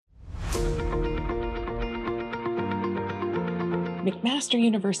McMaster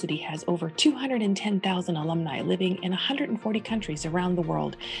University has over 210,000 alumni living in 140 countries around the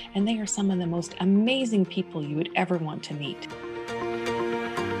world, and they are some of the most amazing people you would ever want to meet.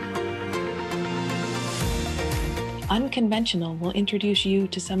 Unconventional will introduce you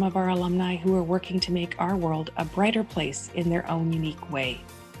to some of our alumni who are working to make our world a brighter place in their own unique way.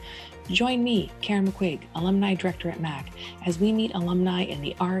 Join me, Karen McQuaig, Alumni Director at MAC, as we meet alumni in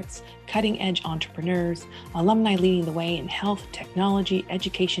the arts, cutting-edge entrepreneurs, alumni leading the way in health, technology,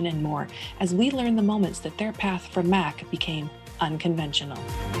 education, and more, as we learn the moments that their path from MAC became unconventional.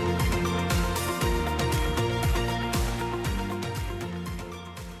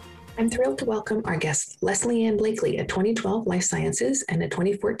 I'm thrilled to welcome our guest, Leslie Ann Blakely, a 2012 Life Sciences and a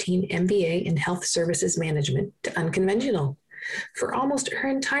 2014 MBA in Health Services Management, to Unconventional. For almost her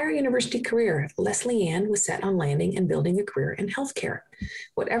entire university career, Leslie Ann was set on landing and building a career in healthcare.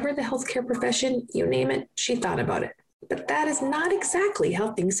 Whatever the healthcare profession, you name it, she thought about it. But that is not exactly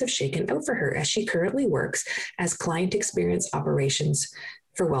how things have shaken out for her, as she currently works as client experience operations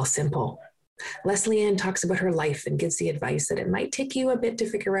for Wealthsimple. Leslie Ann talks about her life and gives the advice that it might take you a bit to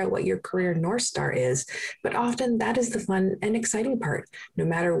figure out what your career North Star is, but often that is the fun and exciting part. No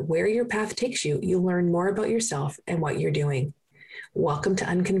matter where your path takes you, you'll learn more about yourself and what you're doing. Welcome to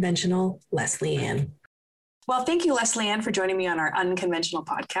Unconventional, Leslie Ann. Well, thank you, Leslie Ann, for joining me on our Unconventional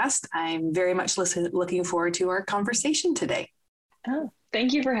podcast. I'm very much looking forward to our conversation today. Oh,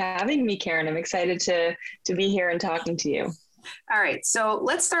 thank you for having me, Karen. I'm excited to be here and talking to you. All right. So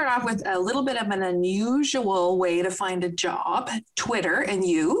let's start off with a little bit of an unusual way to find a job, Twitter and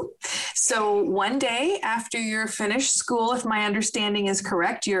you. So one day after you're finished school, if my understanding is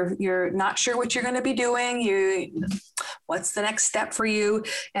correct, you're not sure what you're going to be doing. What's the next step for you?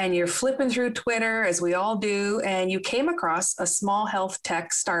 And you're flipping through Twitter, as we all do, and you came across a small health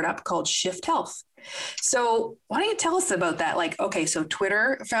tech startup called Shift Health. So why don't you tell us about that? Okay, so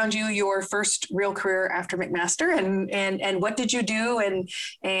Twitter found you your first real career after McMaster, and what did you do,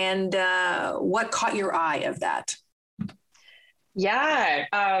 and what caught your eye of that? Yeah.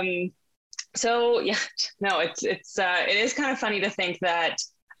 It is kind of funny to think that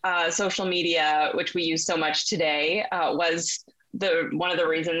social media, which we use so much today, was one of the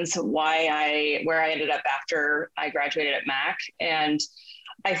reasons where I ended up after I graduated at MAC. And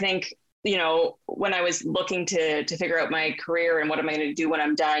I think, when I was looking to figure out my career and what am I going to do when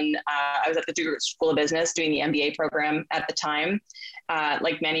I'm done, I was at the DeGroote School of Business doing the MBA program at the time.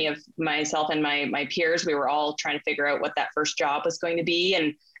 Like many of myself and my peers, we were all trying to figure out what that first job was going to be.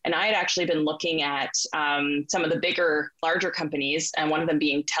 And I had actually been looking at some of the larger companies, and one of them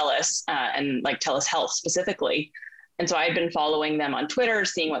being TELUS, and like TELUS Health specifically. And so I had been following them on Twitter,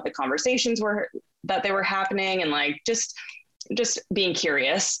 seeing what the conversations were that they were happening, and just being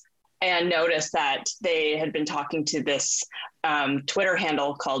curious. And noticed that they had been talking to this Twitter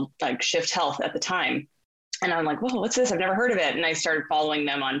handle called Shift Health at the time. And I'm like, whoa, what's this? I've never heard of it. And I started following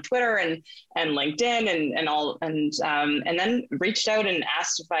them on Twitter and LinkedIn and then reached out and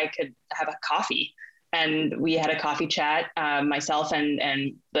asked if I could have a coffee. And we had a coffee chat, myself and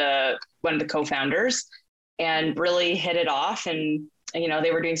one of the co-founders, and really hit it off. And,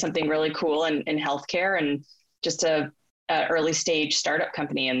 they were doing something really cool in healthcare, and just a early stage startup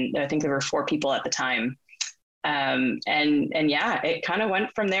company. And I think there were 4 people at the time. It kind of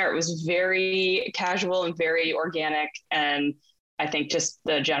went from there. It was very casual and very organic. And I think just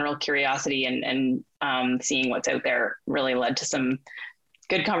the general curiosity and seeing what's out there really led to some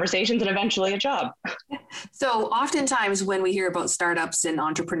good conversations and eventually a job. So oftentimes when we hear about startups and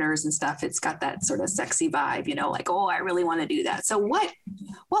entrepreneurs and stuff, it's got that sort of sexy vibe, oh, I really want to do that. So what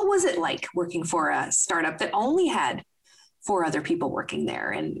was it like working for a startup that only had 4 other people working there?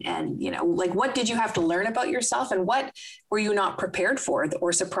 And what did you have to learn about yourself, and what were you not prepared for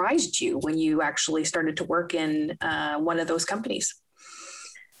or surprised you when you actually started to work in one of those companies?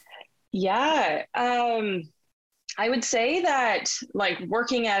 Yeah. I would say that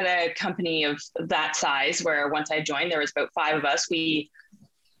working at a company of that size, where once I joined, there was about 5 of us, we,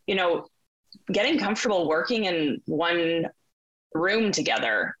 getting comfortable working in one room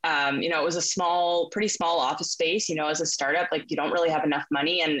together. It was a pretty small office space, as a startup, you don't really have enough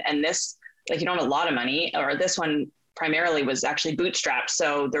money. And this, you don't have a lot of money, or this one primarily was actually bootstrapped.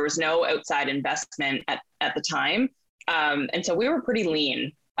 So there was no outside investment at the time. And so we were pretty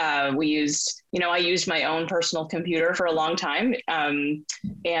lean. I used my own personal computer for a long time.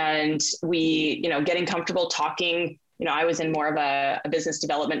 And we, getting comfortable talking, I was in more of a business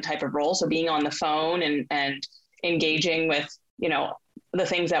development type of role. So being on the phone and engaging with, the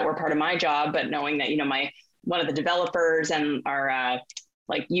things that were part of my job, but knowing that, one of the developers and our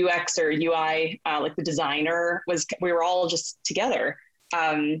like UX or UI, like the designer we were all just together.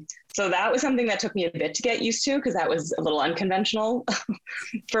 So that was something that took me a bit to get used to, because that was a little unconventional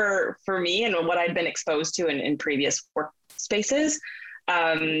for me and what I'd been exposed to in previous workspaces.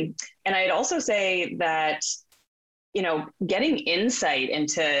 And I'd also say that, you know, getting insight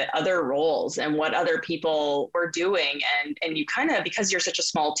into other roles and what other people were doing, and you kind of, because you're such a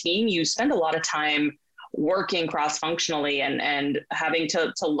small team, you spend a lot of time working cross-functionally and having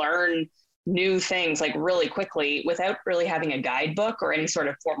to learn new things like really quickly without really having a guidebook or any sort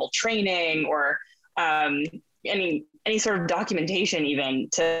of formal training or any sort of documentation even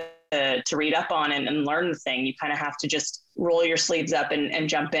to read up on and learn the thing. You kind of have to just roll your sleeves up and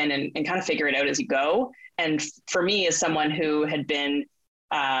jump in and kind of figure it out as you go. And for me, as someone who had been,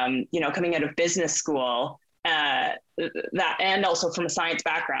 coming out of business school, that, and also from a science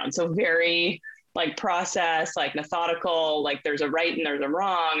background, so very like process, like methodical, like there's a right and there's a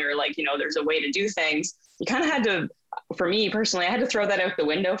wrong, or like, you know, there's a way to do things. You kind of had to, for me personally, I had to throw that out the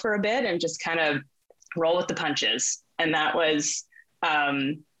window for a bit and just kind of roll with the punches. And that was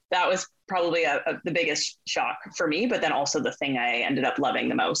probably the biggest shock for me, but then also the thing I ended up loving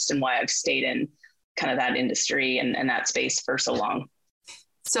the most and why I've stayed in kind of that industry and that space for so long.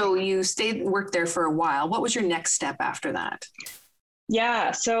 So you worked there for a while. What was your next step after that?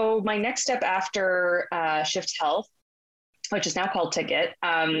 Yeah. So my next step after Shift Health, which is now called Ticket,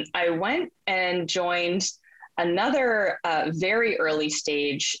 I went and joined another very early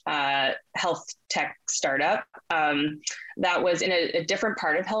stage health tech startup that was in a different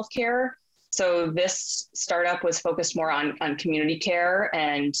part of healthcare. So this startup was focused more on community care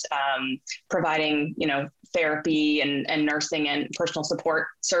and providing, you know, therapy and nursing and personal support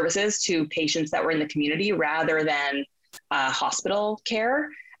services to patients that were in the community rather than hospital care.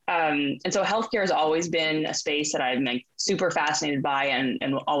 And so healthcare has always been a space that I'm like super fascinated by and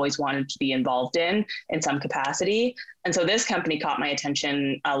always wanted to be involved in some capacity. And so this company caught my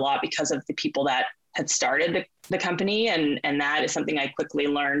attention a lot because of the people that had started the company. And that is something I quickly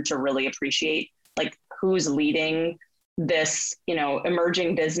learned to really appreciate, like who's leading this, you know,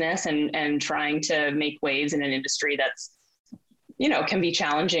 emerging business and trying to make waves in an industry that's, you know, can be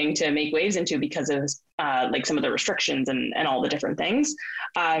challenging to make waves into because of like some of the restrictions and all the different things.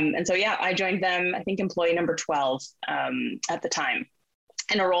 And so, yeah, I joined them, I think employee number 12 at the time,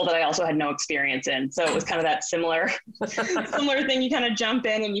 in a role that I also had no experience in. So it was kind of that similar thing. You kind of jump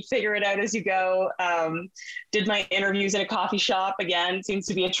in and you figure it out as you go. Did my interviews in a coffee shop, again, seems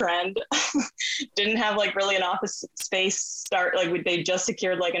to be a trend. Didn't have like really an office space start. Like they just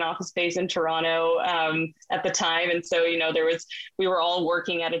secured like an office space in Toronto at the time. And so, you know, we were all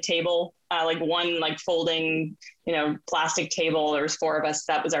working at a table, like one like folding, you know, plastic table. There was 4 of us.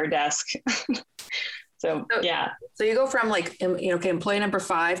 That was our desk. So, yeah. So you go from like, you know, okay, employee number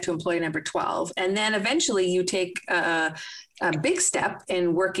 5 to employee number 12. And then eventually you take a big step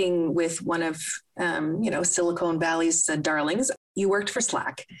in working with one of, Silicon Valley's darlings. You worked for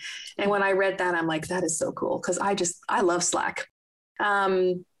Slack. And when I read that, I'm like, that is so cool. Cause I love Slack.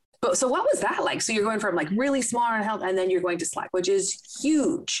 But so what was that like? So you're going from like really small on health and then you're going to Slack, which is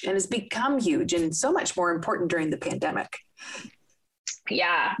huge and has become huge and so much more important during the pandemic.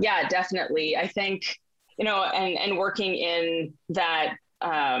 Yeah, definitely. I think, you know, and working in that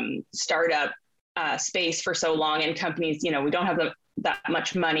startup space for so long, and companies, you know, we don't have that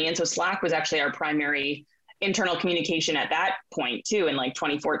much money. And so Slack was actually our primary internal communication at that point too, in like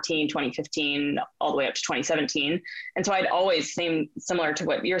 2014, 2015, all the way up to 2017. And so I'd always seemed similar to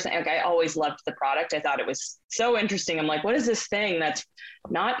what you're saying. Like I always loved the product. I thought it was so interesting. I'm like, what is this thing that's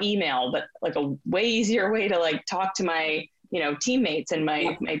not email, but like a way easier way to like talk to my, you know, teammates and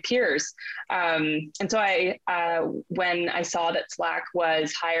my peers. And so when I saw that Slack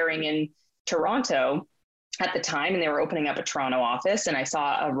was hiring in Toronto at the time, and they were opening up a Toronto office, and I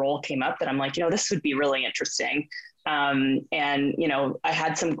saw a role came up that I'm like, you know, this would be really interesting. And, you know, I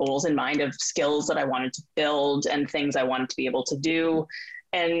had some goals in mind of skills that I wanted to build and things I wanted to be able to do.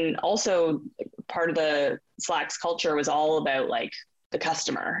 And also part of the Slack's culture was all about like the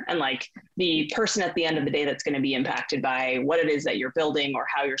customer and like the person at the end of the day that's going to be impacted by what it is that you're building or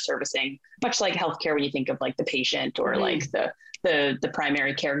how you're servicing, much like healthcare when you think of like the patient or like the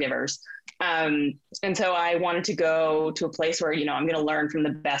primary caregivers. And so I wanted to go to a place where, you know, I'm going to learn from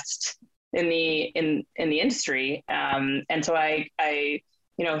the best in the industry. And so I,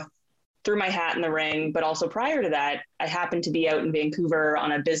 you know, threw my hat in the ring, but also prior to that, I happened to be out in Vancouver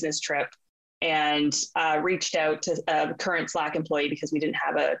on a business trip and reached out to a current Slack employee because we didn't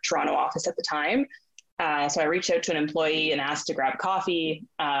have a Toronto office at the time. So I reached out to an employee and asked to grab coffee,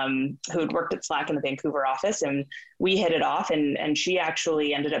 who'd worked at Slack in the Vancouver office, and we hit it off. And she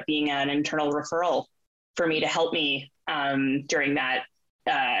actually ended up being an internal referral for me to help me during that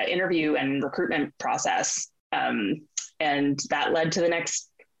interview and recruitment process. And that led to the next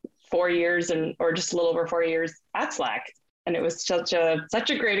 4 years or just a little over 4 years at Slack. And it was such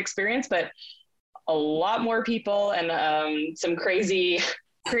a great experience, but a lot more people and some crazy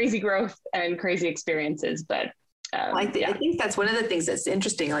growth and crazy experiences. But I think that's one of the things that's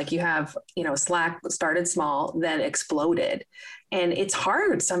interesting. Like you have, Slack started small, then exploded. And it's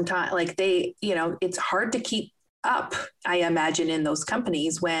hard sometimes, like it's hard to keep up, I imagine, in those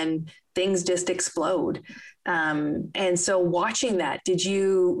companies when things just explode. And so watching that,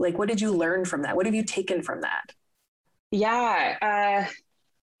 what did you learn from that? What have you taken from that? Yeah.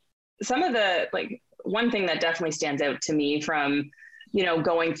 Some of one thing that definitely stands out to me from,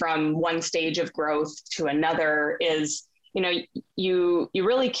 going from one stage of growth to another is, you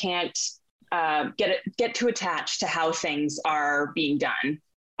really can't get too attached to how things are being done.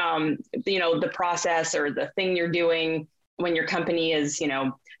 The process or the thing you're doing when your company is,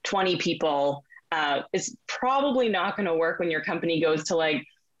 20 people is probably not going to work when your company goes to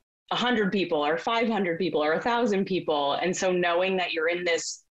 100 people or 500 people or 1,000 people. And so knowing that you're in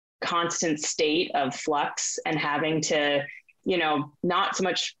this constant state of flux and having to, not so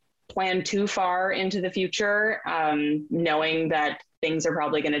much plan too far into the future, knowing that things are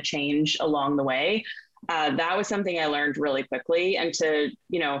probably going to change along the way. That was something I learned really quickly, and to,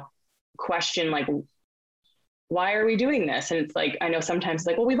 question why are we doing this? And it's I know sometimes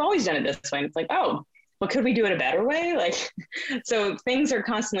well, we've always done it this way. And it's oh, well, could we do it a better way? So things are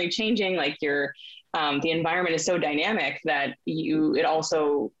constantly changing. The environment is so dynamic that it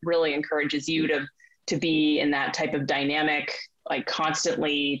also really encourages you to be in that type of dynamic,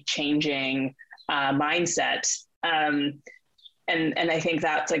 constantly changing mindset. And I think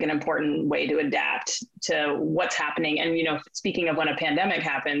that's an important way to adapt to what's happening. And, speaking of when a pandemic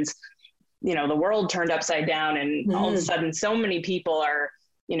happens, the world turned upside down, and all of a sudden so many people are,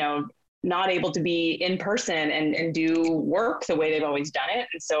 not able to be in person and do work the way they've always done it.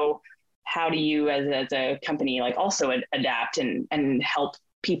 And so how do you as a company, also adapt and help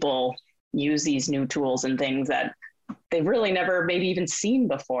people use these new tools and things that they've really never maybe even seen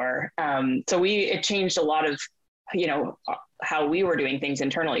before? So it changed a lot of, how we were doing things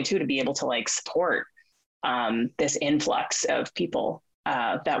internally too, to be able to support this influx of people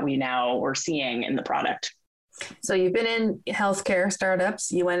that we now were seeing in the product. So you've been in healthcare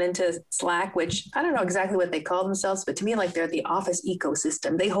startups. You went into Slack, which I don't know exactly what they call themselves, but to me, they're the office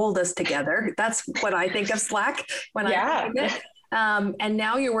ecosystem. They hold us together. That's what I think of Slack when I think of it. And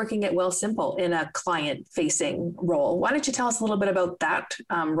now you're working at Wealthsimple in a client-facing role. Why don't you tell us a little bit about that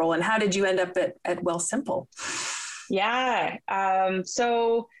role, and how did you end up at Wealthsimple? Yeah.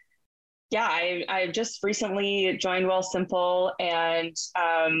 I just recently joined Wealthsimple, and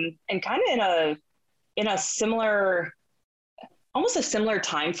kind of in a similar, almost a similar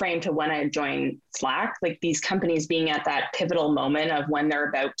time frame to when I joined Slack. These companies being at that pivotal moment of when they're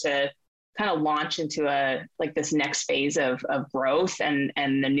about to kind of launch into this next phase of growth and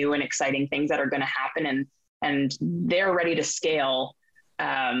the new and exciting things that are going to happen, and they're ready to scale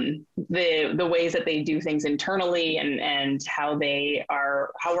the ways that they do things internally and how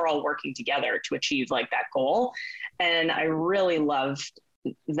we're all working together to achieve that goal. And I really loved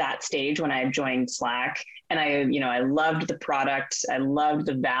that stage when I joined Slack, and I loved the product. I loved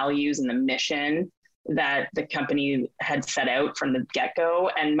the values and the mission that the company had set out from the get-go,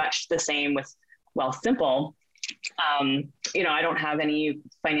 and much the same with Wealthsimple. I don't have any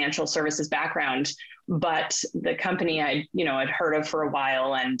financial services background, but the company I'd heard of for a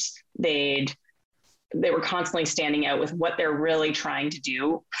while, and they were constantly standing out with what they're really trying to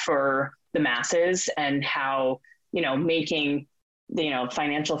do for the masses, and how, making,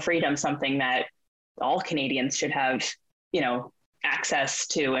 financial freedom something that all Canadians should have, access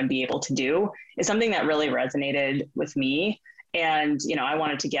to and be able to do, is something that really resonated with me. And, I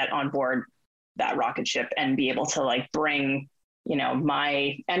wanted to get on board that rocket ship and be able to bring,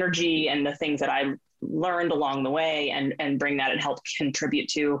 my energy and the things that I learned along the way, and bring that and help contribute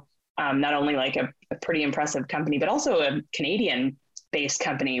to not only a pretty impressive company, but also a Canadian based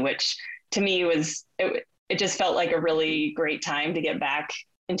company, which to me it just felt like a really great time to get back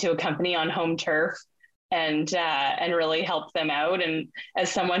into a company on home turf and really help them out. And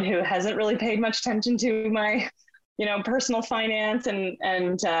as someone who hasn't really paid much attention to my, personal finance and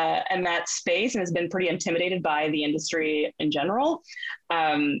that space, and has been pretty intimidated by the industry in general,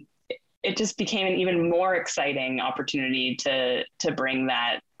 it just became an even more exciting opportunity to bring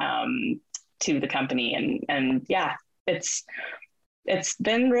that to the company. And yeah, it's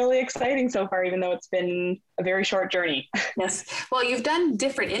been really exciting so far, even though it's been a very short journey. Yes. Well, you've done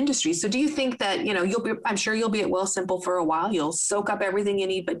different industries. So do you think that, I'm sure you'll be at Wealthsimple for a while, you'll soak up everything you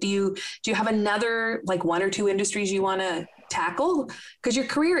need, but do you have another, like, one or two industries you want to tackle? Because your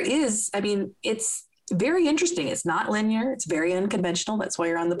career is, it's very interesting. It's not linear. It's very unconventional. That's why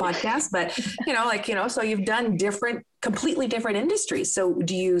you're on the podcast. But, so you've done completely different industries. So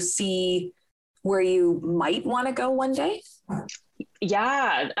do you see where you might want to go one day?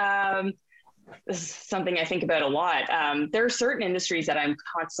 Yeah, this is something I think about a lot. There are certain industries that I'm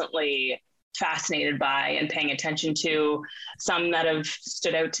constantly fascinated by and paying attention to. Some that have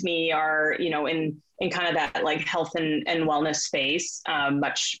stood out to me are, in kind of that like health and wellness space,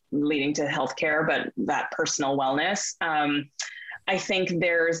 much leading to healthcare, but that personal wellness. I think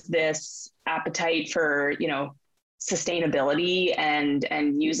there's this appetite for, sustainability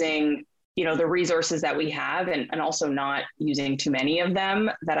and using the resources that we have and also not using too many of them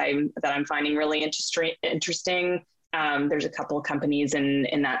that I'm finding really interesting. There's a couple of companies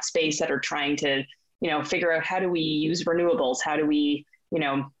in that space that are trying to, figure out how do we use renewables? How do we,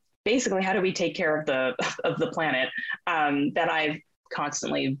 basically how do we take care of the planet, that I've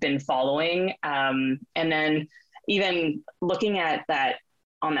constantly been following. And then even looking at that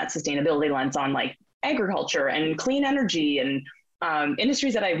on that sustainability lens on like agriculture and clean energy and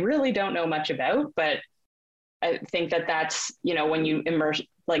industries that I really don't know much about, but I think that's, when you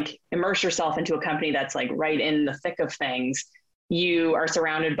immerse yourself into a company that's like right in the thick of things, you are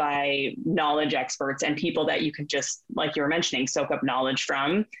surrounded by knowledge experts and people that you could just, like you were mentioning, soak up knowledge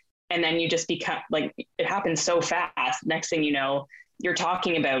from. And then you just become like, it happens so fast. Next thing you know, you're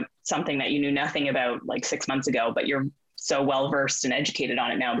talking about something that you knew nothing about like 6 months ago, but you're so well-versed and educated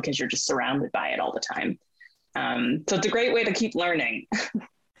on it now because you're just surrounded by it all the time. So it's a great way to keep learning.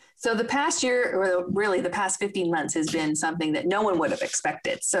 So the past year, or really the past 15 months, has been something that no one would have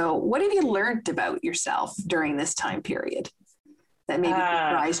expected. So what have you learned about yourself during this time period that maybe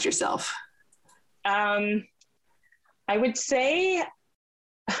surprised yourself? I would say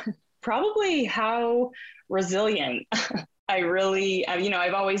probably how resilient I really,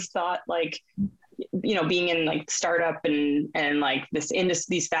 I've always thought like, being in like startup and like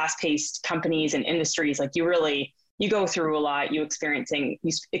these fast-paced companies and industries, like you go through a lot, you experience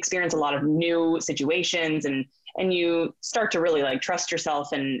a lot of new situations and you start to really like trust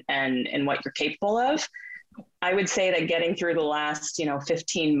yourself and what you're capable of. I would say that getting through the last,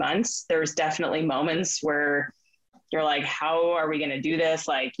 15 months, there's definitely moments where you're like, how are we going to do this?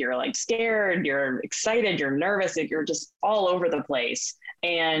 Like, you're like scared, you're excited, you're nervous, you're just all over the place.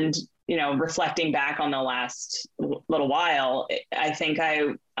 And reflecting back on the last little while, I think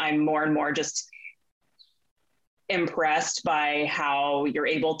I'm more and more just impressed by how you're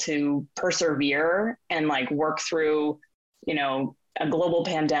able to persevere and like work through, a global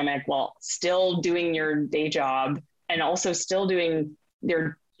pandemic while still doing your day job and also still doing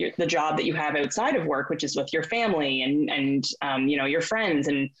the job that you have outside of work, which is with your family and your friends,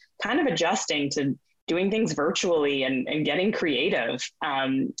 and kind of adjusting to doing things virtually and getting creative.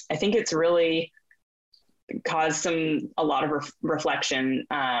 I think it's really caused a lot of reflection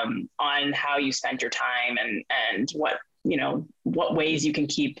on how you spend your time and what ways you can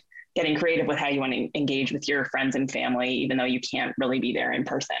keep getting creative with how you want to engage with your friends and family, even though you can't really be there in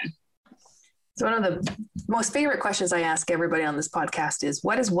person. So one of the most favorite questions I ask everybody on this podcast is,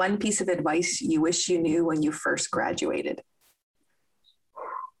 what is one piece of advice you wish you knew when you first graduated?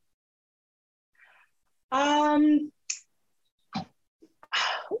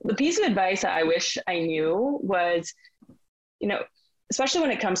 The piece of advice that I wish I knew was, especially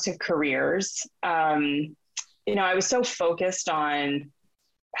when it comes to careers, I was so focused on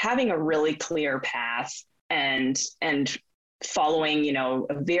having a really clear path and following, a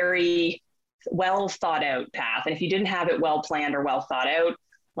very well thought out path. And if you didn't have it well planned or well thought out,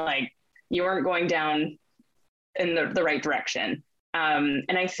 like you weren't going down in the right direction.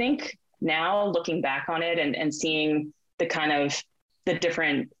 And I think now looking back on it and seeing the kind of the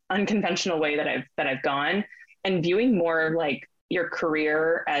different unconventional way that I've gone, and viewing more like your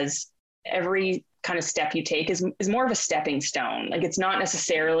career as every kind of step you take is more of a stepping stone. Like it's not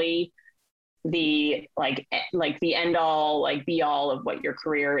necessarily the like the end all, like be all of what your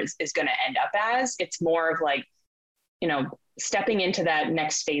career is going to end up as. It's more of like, stepping into that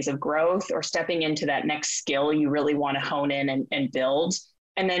next phase of growth or stepping into that next skill you really want to hone in and build,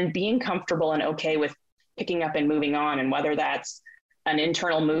 and then being comfortable and okay with picking up and moving on. And whether that's an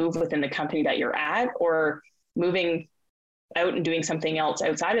internal move within the company that you're at or moving out and doing something else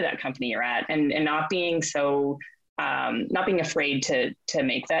outside of that company you're at, and not being so not being afraid to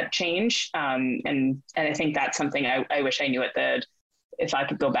make that change. And I think that's something I wish I knew if I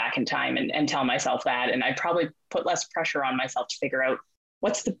could go back in time and tell myself that, and I'd probably put less pressure on myself to figure out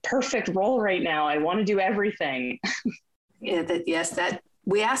what's the perfect role right now. I want to do everything. Yeah, that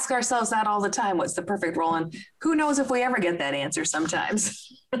we ask ourselves that all the time. What's the perfect role? And who knows if we ever get that answer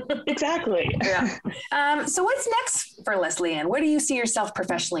sometimes. Exactly. Yeah. So what's next for Lesley-Ann? Where do you see yourself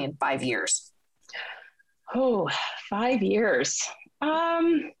professionally in 5 years? Oh, 5 years.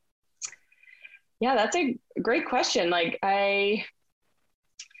 Yeah, that's a great question. Like I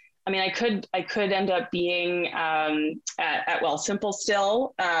mean, I could end up being at Wealthsimple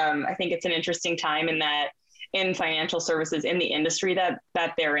still. I think it's an interesting time in financial services, in the industry that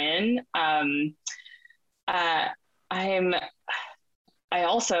they're in. I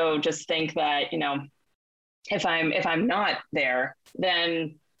also just think that, you know, if I'm not there,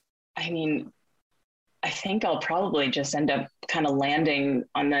 then I mean, I think I'll probably just end up kind of landing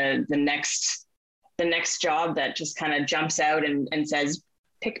on the next job that just kind of jumps out and says,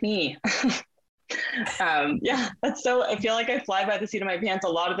 pick me. Yeah, that's so, I feel like I fly by the seat of my pants a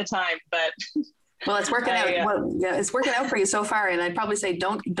lot of the time, but well, it's working out. Well, yeah, it's working out for you so far. And I'd probably say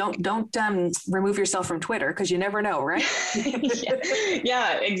don't remove yourself from Twitter, because you never know, right?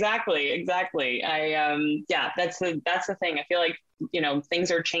 Yeah, exactly. Yeah, that's the thing. I feel like, you know, things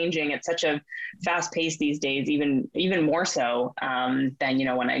are changing at such a fast pace these days, even more so than, you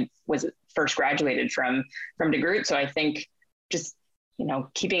know, when I was first graduated from DeGroote. So I think just, you know,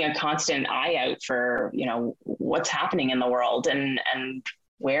 keeping a constant eye out for, you know, what's happening in the world and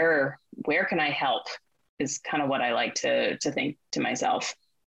where can I help is kind of what I like to think to myself.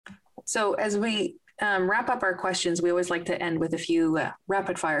 So as we wrap up our questions, we always like to end with a few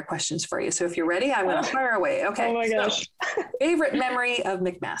rapid fire questions for you. So if you're ready, I'm going to fire away. Okay. Oh my gosh. So, favorite memory of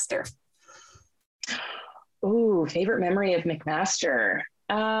McMaster? Ooh, favorite memory of McMaster.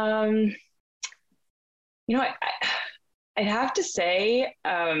 You know, I'd have to say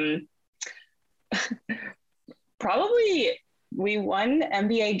probably we won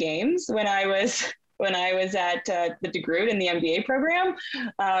MBA games when I was at the DeGroote in the MBA program.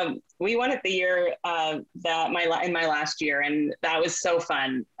 We won it the year in my last year, and that was so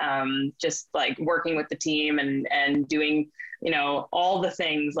fun. Just like working with the team and doing, you know, all the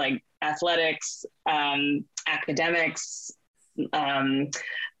things like athletics, academics,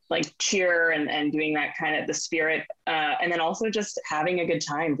 like cheer and doing that kind of the spirit, and then also just having a good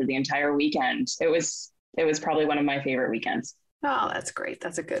time for the entire weekend. It was probably one of my favorite weekends. Oh, that's great.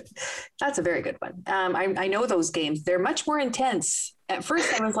 That's a very good one. I know those games. They're much more intense. At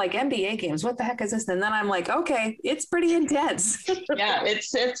first I was like, MBA games, what the heck is this? And then I'm like, okay, it's pretty intense. Yeah,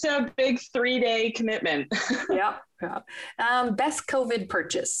 it's a big 3-day commitment. Yeah. Best COVID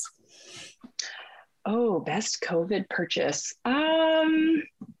purchase. Oh, best COVID purchase. I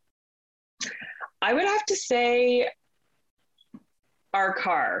would have to say our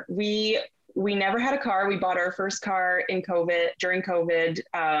car. We never had a car. We bought our first car during COVID.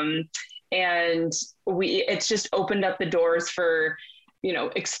 And it's just opened up the doors for, you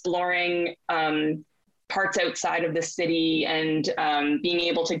know, exploring parts outside of the city and being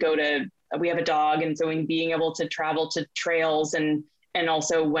able to we have a dog. And so being able to travel to trails and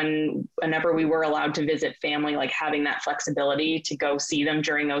also whenever we were allowed to visit family, like having that flexibility to go see them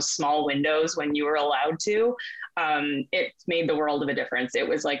during those small windows when you were allowed to, it made the world of a difference. It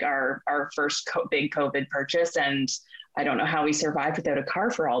was like our first big COVID purchase. And I don't know how we survived without a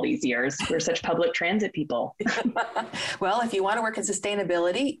car for all these years. We're such public transit people. Well, if you want to work in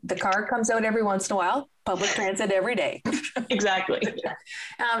sustainability, the car comes out every once in a while, public transit every day. Exactly.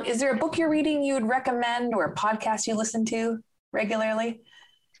 Is there a book you're reading you would recommend, or a podcast you listen to regularly?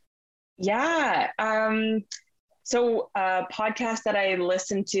 Yeah. So a podcast that I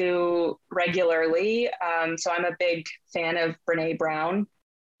listen to regularly. So I'm a big fan of Brene Brown,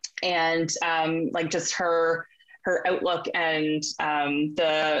 and like just her outlook and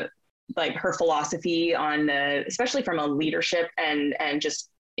her philosophy on especially from a leadership and just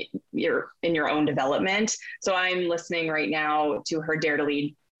in your own development. So I'm listening right now to her Dare to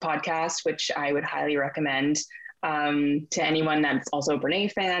Lead podcast, which I would highly recommend to anyone that's also a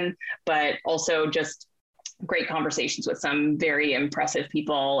Brene fan, but also just great conversations with some very impressive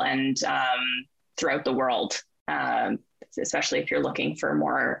people and throughout the world, especially if you're looking for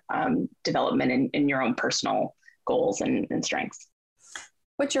more development in your own personal goals and strengths.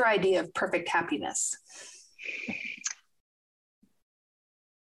 What's your idea of perfect happiness?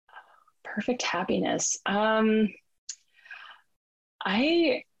 Perfect happiness. I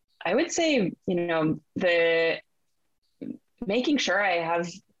would say, you know, making sure I have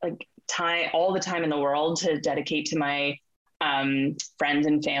like all the time in the world to dedicate to my friends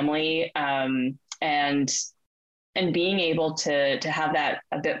and family, and being able to have that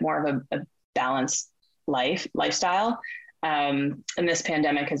a bit more of a balanced lifestyle. And this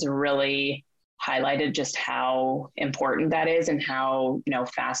pandemic has really highlighted just how important that is and how,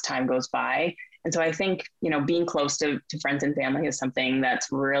 fast time goes by. And so I think, being close to friends and family is something that's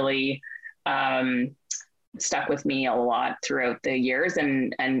really stuck with me a lot throughout the years.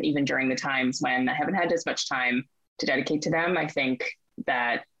 And even during the times when I haven't had as much time to dedicate to them, I think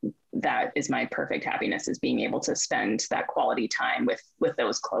that is my perfect happiness, is being able to spend that quality time with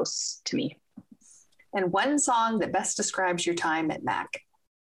those close to me. And one song that best describes your time at Mac.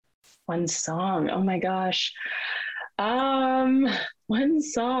 One song. Oh my gosh. One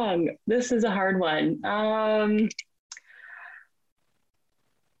song. This is a hard one.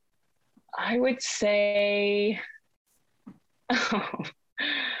 I would say, oh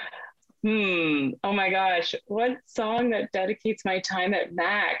my gosh, what song that dedicates my time at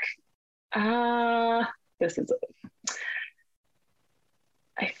Mac? I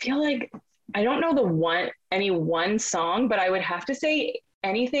feel like I don't know any one song, but I would have to say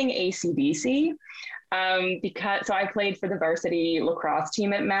anything AC/DC. So I played for the varsity lacrosse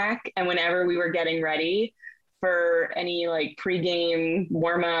team at Mac, and whenever we were getting ready for any like pregame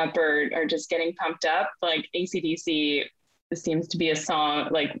warm up or just getting pumped up, like AC/DC seems to be a song,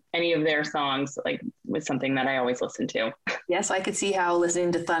 like any of their songs, like was something that I always listen to. Yes, I could see how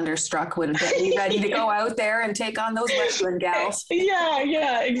listening to Thunderstruck would get me ready to go out there and take on those Westland gals.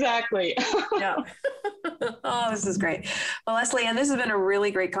 Yeah, exactly. Yeah. Oh, this is great. Well, Leslie Ann, this has been a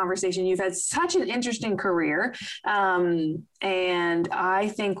really great conversation. You've had such an interesting career. And I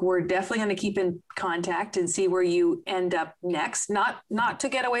think we're definitely going to keep in contact and see where you end up next. Not to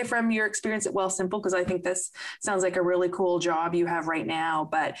get away from your experience at Wealthsimple, because I think this sounds like a really cool job you have right now.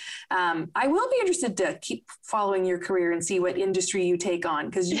 But I will be interested to keep following your career and see what industry you take on,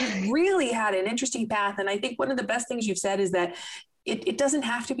 because you've really had an interesting path. And I think one of the best things you've said is that it doesn't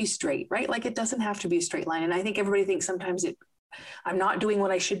have to be straight, right? Like it doesn't have to be a straight line. And I think everybody thinks sometimes I'm not doing what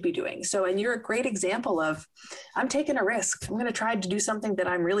I should be doing. So, and you're a great example of, I'm taking a risk. I'm going to try to do something that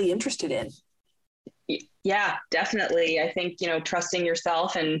I'm really interested in. Yeah, definitely. I think, trusting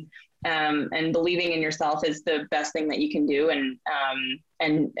yourself and believing in yourself is the best thing that you can do. And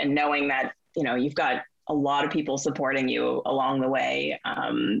knowing that, you've got a lot of people supporting you along the way.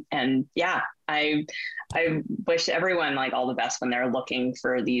 And yeah, I wish everyone like all the best when they're looking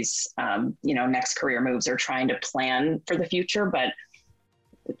for these, next career moves or trying to plan for the future, but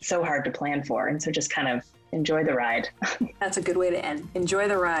it's so hard to plan for. And so just kind of enjoy the ride. That's a good way to end. Enjoy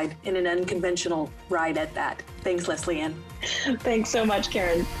the ride, in an unconventional ride at that. Thanks, Leslie Ann. Thanks so much,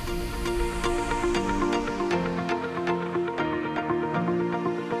 Karen.